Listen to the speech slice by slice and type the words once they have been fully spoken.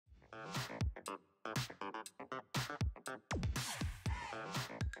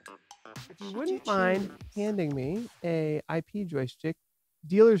If you wouldn't mind handing me a IP joystick,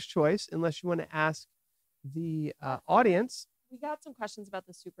 dealer's choice, unless you want to ask the audience. We got some questions about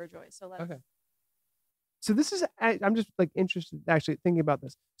the Super Joy, so let's. Okay. So this is, I'm just like interested, actually thinking about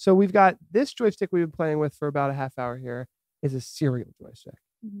this. So we've got this joystick we've been playing with for about a half hour here is a serial joystick.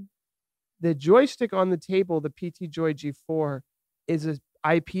 Mm-hmm. The joystick on the table, the PT Joy G4, is an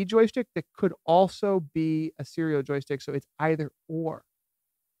IP joystick that could also be a serial joystick. So it's either or.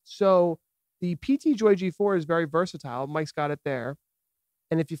 So the PT Joy G4 is very versatile. Mike's got it there.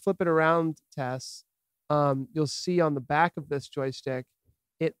 And if you flip it around, Tess, you'll see on the back of this joystick,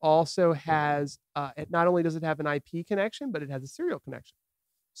 it also has, it not only does it have an IP connection, but it has a serial connection.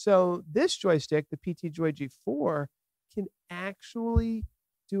 So this joystick, the PT Joy G4, can actually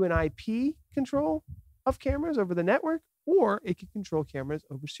do an IP control of cameras over the network, or it can control cameras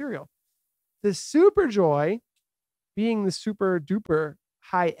over serial. The Super Joy, being the super duper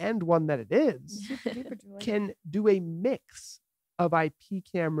high-end one that it is, can do a mix of IP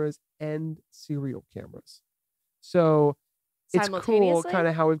cameras and serial cameras. So it's cool kind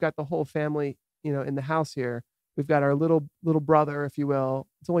of how we've got the whole family, in the house here. We've got our little brother, if you will.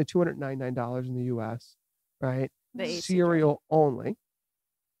 It's only $299 in the US, right? The serial only.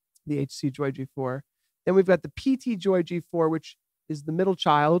 The HC Joy G4. Then we've got the PT Joy G4, which is the middle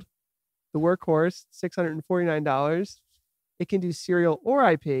child, the workhorse, $649. It can do serial or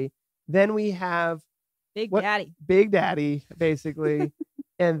IP. Then we have Big Daddy, basically.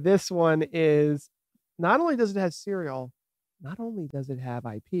 And this one is, not only does it have serial, not only does it have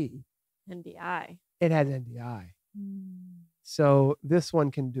IP. NDI. It has NDI. So this one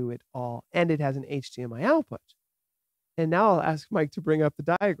can do it all. And it has an HDMI output. And now I'll ask Mike to bring up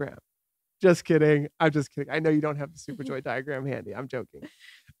the diagram. Just kidding. I'm just kidding. I know you don't have the Super Joy diagram handy. I'm joking.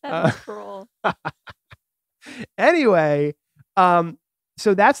 That's cruel. Anyway,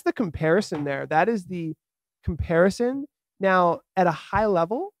 so that's the comparison there. That is the comparison. Now, at a high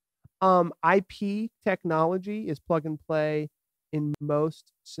level, IP technology is plug and play in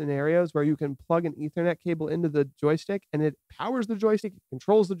most scenarios where you can plug an Ethernet cable into the joystick and it powers the joystick, it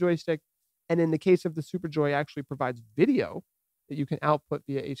controls the joystick. And in the case of the Super Joy, actually provides video that you can output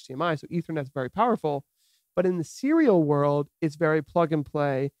via HDMI. So Ethernet is very powerful. But in the serial world, it's very plug and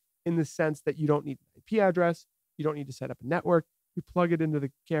play in the sense that you don't need an IP address. You don't need to set up a network. You plug it into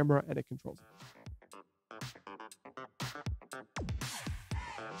the camera and it controls it.